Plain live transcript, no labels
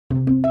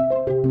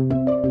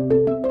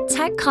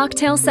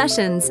cocktail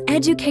sessions,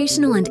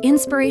 educational and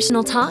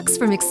inspirational talks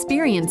from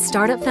experienced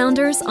startup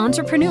founders,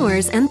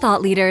 entrepreneurs, and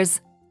thought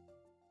leaders.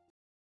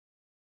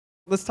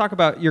 Let's talk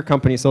about your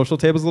company, Social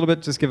Tables, a little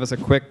bit. Just give us a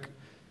quick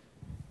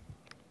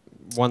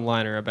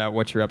one-liner about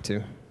what you're up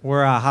to.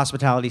 We're a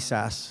hospitality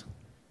SaaS,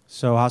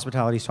 so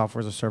hospitality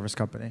software as a service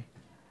company.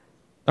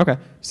 Okay,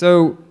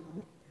 so,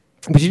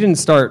 but you didn't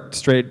start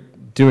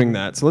straight doing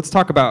that. So let's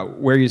talk about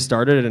where you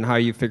started and how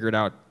you figured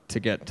out to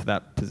get to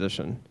that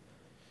position.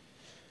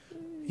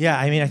 Yeah,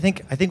 I mean, I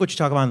think what you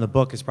talk about in the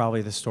book is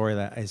probably the story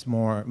that is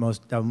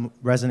that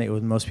resonate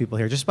with most people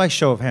here. Just by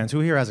show of hands,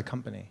 who here has a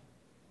company?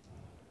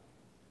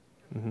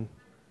 Mm-hmm.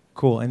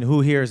 Cool. And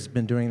who here has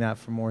been doing that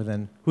for more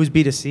than, who's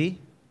B2C?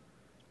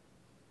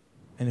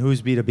 And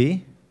who's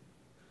B2B?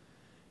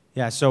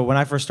 Yeah, so when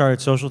I first started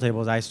Social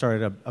Tables, I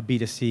started a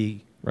B2C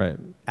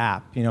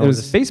app. You know, it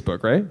was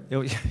Facebook, right?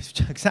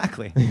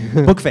 Exactly.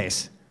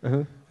 Bookface.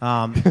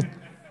 Uh-huh.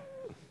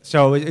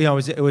 So you know,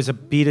 it was a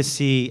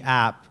B2C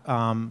app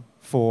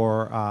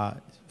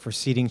for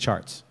seating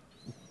charts.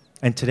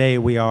 And today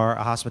we are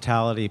a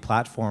hospitality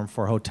platform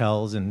for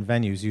hotels and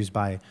venues used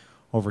by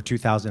over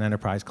 2,000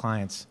 enterprise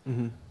clients,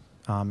 mm-hmm.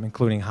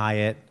 Including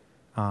Hyatt.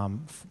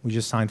 We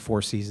just signed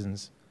 4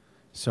 Seasons.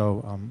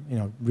 So, you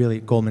know, really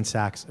Goldman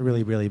Sachs,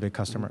 really, really big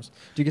customers.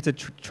 Do you get to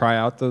try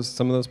out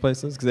some of those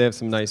places? Because they have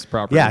some nice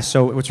properties. Yeah,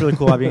 so what's really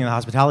cool about being in the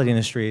hospitality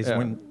industry is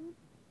when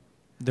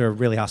they're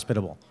really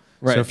hospitable.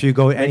 Right. So if you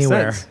go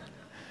anywhere,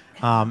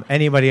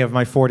 anybody of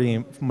my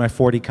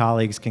 40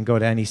 colleagues can go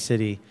to any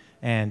city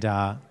and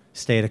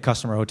stay at a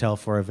customer hotel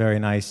for a very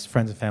nice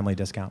friends and family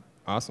discount.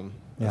 Awesome.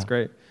 That's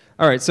great.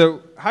 All right,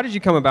 so how did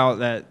you come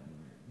about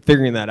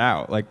figuring that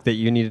out, like that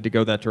you needed to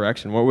go that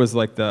direction? What was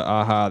like the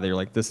aha that you're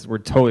like, we're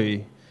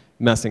totally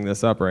messing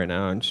this up right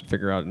now and should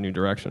figure out a new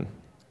direction?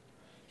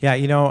 Yeah,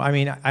 you know, I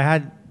mean,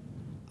 I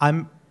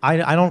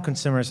don't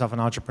consider myself an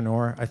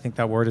entrepreneur. I think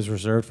that word is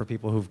reserved for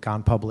people who've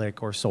gone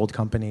public or sold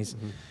companies.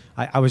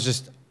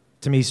 Mm-hmm.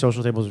 To me,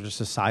 Social Tables was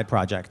just a side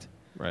project.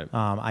 Right.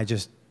 I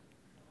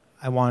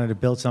wanted to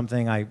build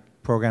something. I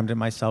programmed it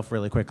myself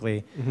really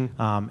quickly,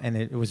 mm-hmm. And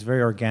it was a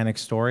very organic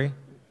story.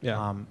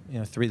 Yeah. You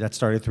know, that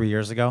started 3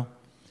 years ago.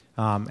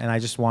 And I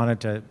just wanted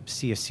to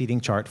see a seating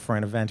chart for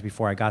an event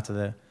before I got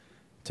to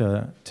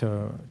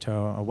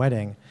a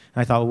wedding.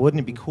 And I thought, well,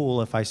 wouldn't it be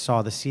cool if I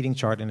saw the seating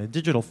chart in a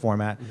digital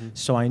format, mm-hmm.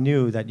 so I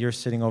knew that you're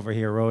sitting over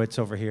here, Rohit's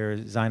over here,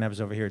 Zainab's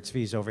over here,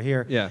 Tzvi's over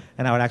here. Yeah.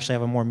 And I would actually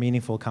have a more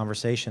meaningful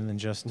conversation than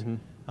just, mm-hmm.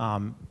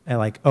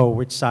 Like, oh,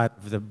 which side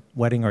of the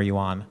wedding are you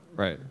on?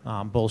 Right.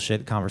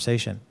 Bullshit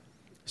conversation.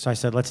 So I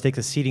said, let's take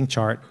the seating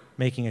chart,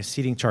 making a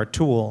seating chart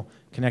tool,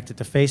 connect it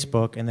to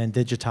Facebook, and then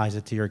digitize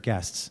it to your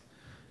guests,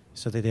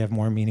 so that they have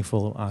more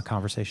meaningful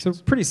conversations.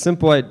 So pretty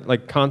simple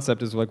like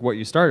concept is like what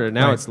you started.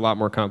 Now it's a lot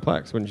more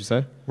complex, wouldn't you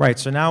say? Right.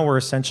 So now we're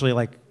essentially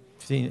like,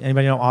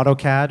 anybody know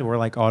AutoCAD? We're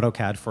like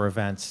AutoCAD for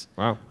events.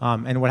 Wow.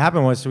 And what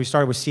happened was, so we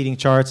started with seating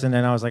charts, and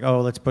then I was like,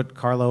 oh, let's put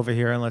Carla over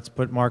here, and let's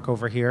put Mark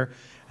over here.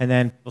 And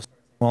then, well,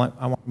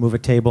 I want to move a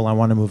table, I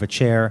want to move a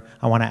chair,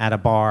 I want to add a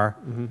bar.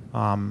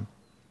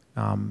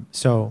 Mm-hmm.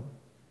 So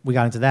we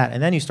got into that.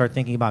 And then you start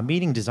thinking about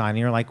meeting design, and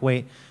you're like,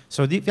 wait,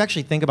 so if you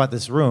actually think about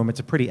this room, it's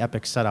a pretty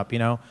epic setup, you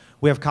know?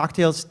 We have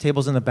cocktails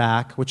tables in the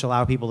back, which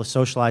allow people to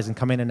socialize and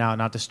come in and out,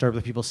 not disturb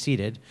the people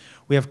seated.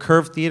 We have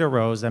curved theater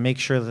rows that make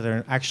sure that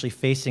they're actually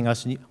facing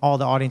us, and all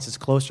the audience is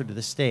closer to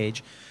the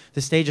stage.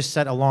 The stage is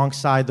set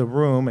alongside the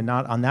room and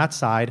not on that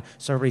side,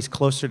 so everybody's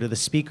closer to the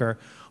speaker.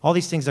 All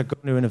these things that go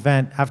into an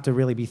event have to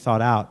really be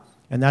thought out,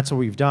 and that's what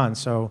we've done.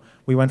 So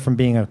we went from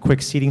being a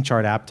quick seating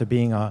chart app to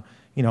being a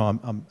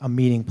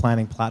meeting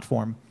planning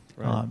platform.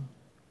 Right.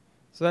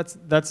 So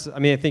that's. I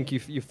mean, I think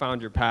you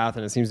found your path,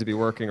 and it seems to be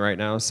working right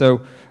now.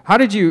 So how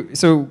did you?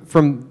 So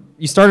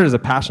you started as a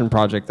passion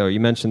project, though. You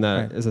mentioned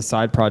that as a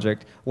side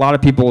project. A lot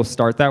of people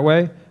start that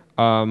way.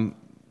 Can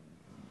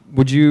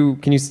you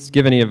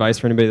give any advice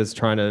for anybody that's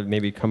trying to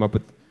maybe come up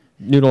with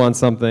noodle on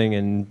something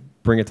and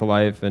bring it to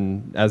life,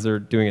 and as they're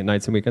doing it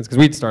nights and weekends? Because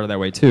we started that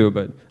way too,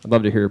 but I'd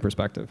love to hear your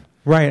perspective.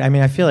 Right. I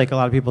mean, I feel like a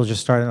lot of people just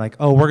started like,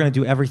 oh, we're going to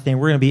do everything.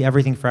 We're going to be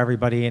everything for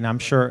everybody. And I'm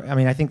sure, I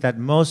mean, I think that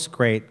most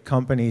great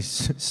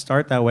companies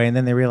start that way, and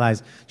then they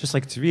realize, just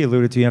like Tzvi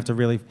alluded to, you have to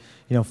really,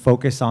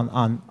 focus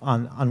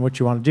on what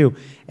you want to do.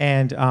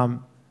 And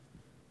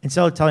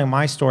instead of telling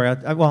my story,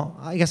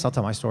 I guess I'll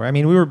tell my story. I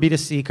mean, we were a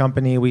B2C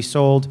company. We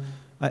sold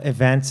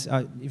events.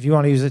 If you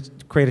want to use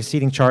it, create a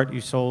seating chart,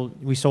 we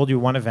sold you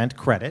one event,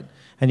 credit,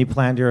 and you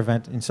planned your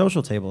event in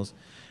Social Tables.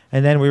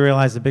 And then we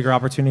realized the bigger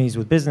opportunities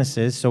with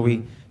businesses.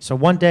 So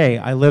one day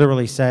I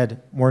literally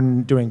said, we're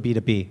doing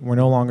B2B. We're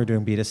no longer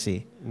doing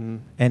B2C.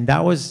 And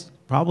that was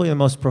probably the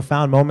most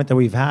profound moment that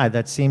we've had.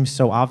 That seems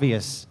so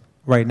obvious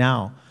right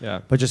now.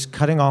 Yeah. But just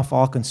cutting off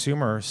all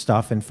consumer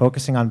stuff and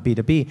focusing on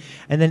B2B.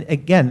 And then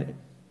again,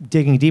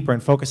 digging deeper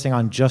and focusing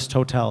on just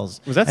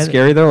hotels. Was that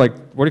scary though? Like,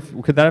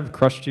 could that have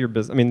crushed your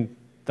business? I mean,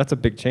 that's a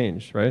big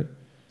change, right?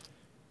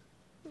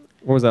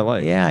 What was that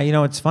like? Yeah,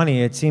 it's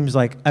funny. It seems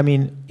like, I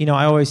mean,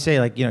 I always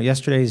say, like,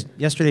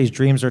 yesterday's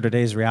dreams are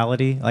today's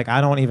reality. Like, I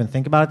don't even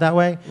think about it that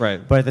way.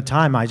 Right. But at the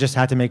time, I just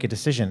had to make a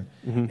decision.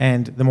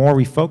 And the more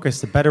we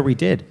focused, the better we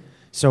did.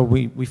 So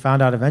we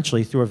found out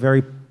eventually through a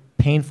very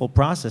painful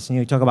process. And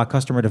you talk about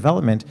customer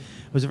development.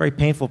 It was a very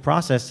painful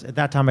process. At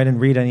that time, I didn't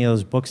read any of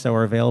those books that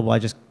were available.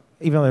 Even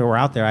though they were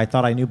out there, I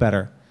thought I knew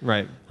better.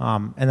 Right.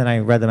 And then I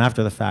read them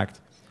after the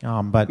fact.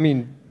 But I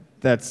mean,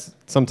 that's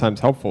sometimes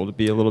helpful to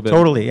be a little bit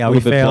totally. Yeah, we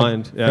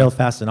blind. Yeah. failed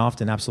fast and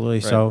often. Absolutely.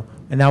 Right. So,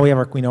 and now we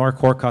know our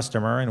core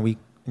customer, and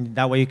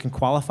that way you can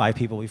qualify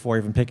people before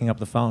even picking up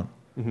the phone.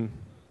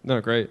 No,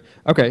 great.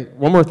 Okay,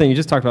 one more thing. You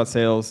just talked about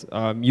sales.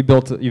 You've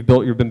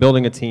been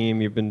building a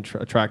team. You've been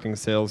attracting a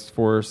sales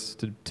force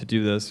to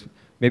do this.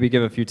 Maybe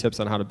give a few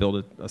tips on how to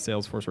build a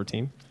sales force or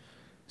team.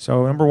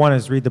 So number one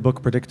is read the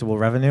book Predictable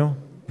Revenue.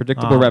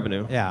 Predictable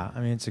Revenue. Yeah,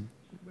 I mean, it's a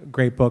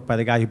great book by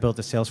the guy who built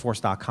the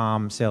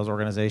Salesforce.com sales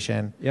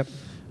organization. Yep.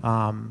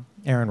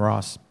 Aaron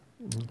Ross.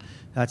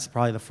 That's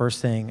probably the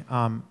first thing.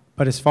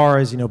 But as far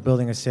as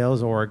building a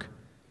sales org,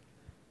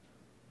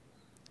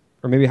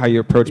 or maybe how you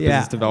approach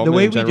business development. The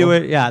way in general. we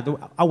do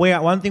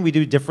it, one thing we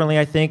do differently,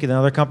 I think, than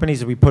other companies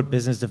is we put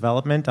business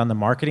development on the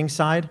marketing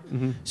side.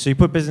 So you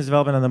put business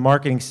development on the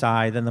marketing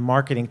side, then the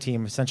marketing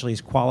team essentially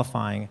is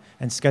qualifying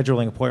and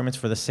scheduling appointments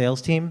for the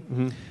sales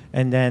team.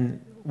 And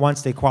then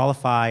once they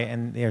qualify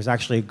and there's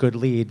actually a good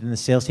lead, then the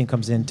sales team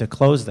comes in to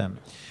close them.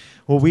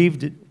 Well, we've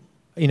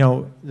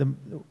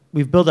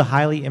built a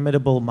highly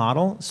imitable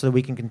model so that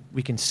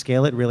we can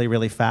scale it really,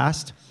 really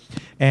fast,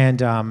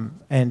 and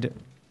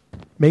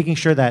making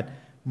sure that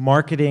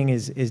marketing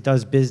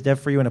does biz dev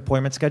for you and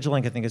appointment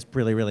scheduling, I think, is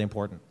really, really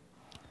important.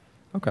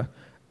 Okay.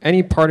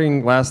 Any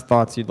parting last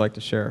thoughts you'd like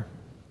to share?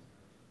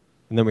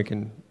 And then we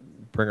can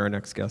bring our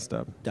next guest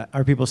up.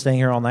 Are people staying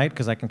here all night?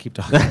 Because I can keep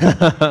talking.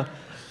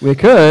 We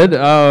could.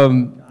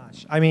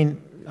 Gosh, I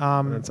mean,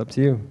 it's up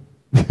to you.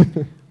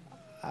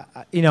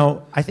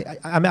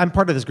 I'm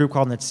part of this group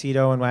called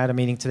Netsito, and I had a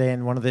meeting today,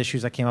 and one of the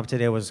issues that came up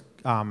today was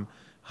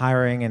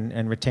hiring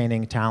and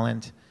retaining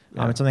talent.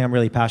 It's something I'm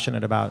really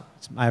passionate about.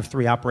 I have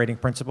 3 operating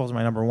principles.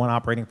 My number 1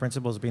 operating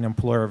principle is being an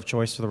employer of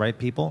choice for the right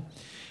people.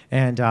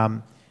 And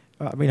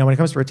when it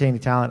comes to retaining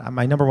talent,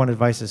 my number 1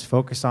 advice is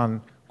focus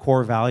on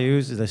core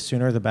values. The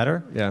sooner the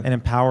better. And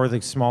empower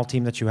the small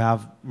team that you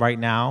have right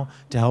now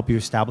to help you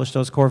establish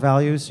those core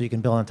values so you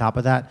can build on top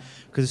of that.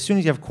 Because as soon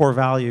as you have core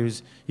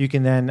values, you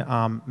can then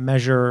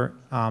measure,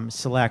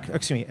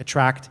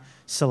 attract,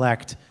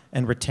 select,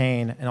 and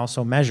retain, and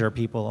also measure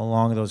people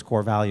along those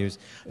core values.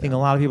 I think a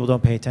lot of people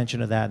don't pay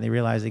attention to that, and they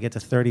realize they get to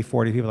 30,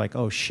 40 people like,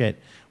 oh shit,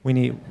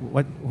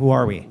 who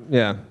are we?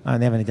 Yeah.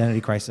 And they have an identity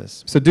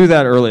crisis. So do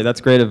that early.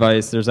 That's great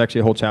advice. There's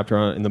actually a whole chapter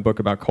on it in the book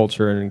about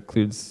culture, and it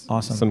includes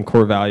some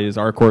core values.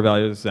 Our core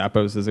values,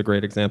 Zappos is a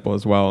great example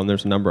as well, and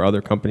there's a number of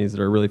other companies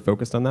that are really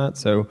focused on that.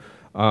 So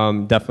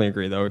definitely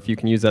agree, though. If you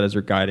can use that as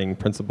your guiding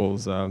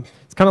principles,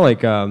 it's kind of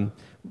like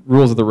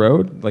rules of the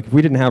road. Like if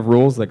we didn't have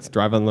rules, like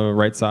drive on the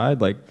right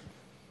side, like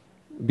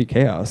it'd be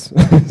chaos.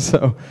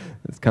 So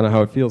it's kind of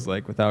how it feels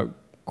like without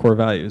core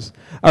values.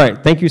 All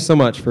right, thank you so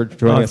much for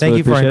joining us. Thank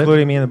you for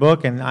including me in the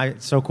book, and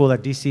it's so cool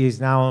that DC is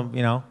now,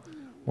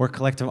 we're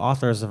collective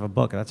authors of a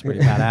book. That's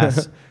pretty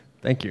badass.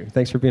 Thank you.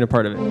 Thanks for being a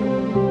part of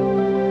it.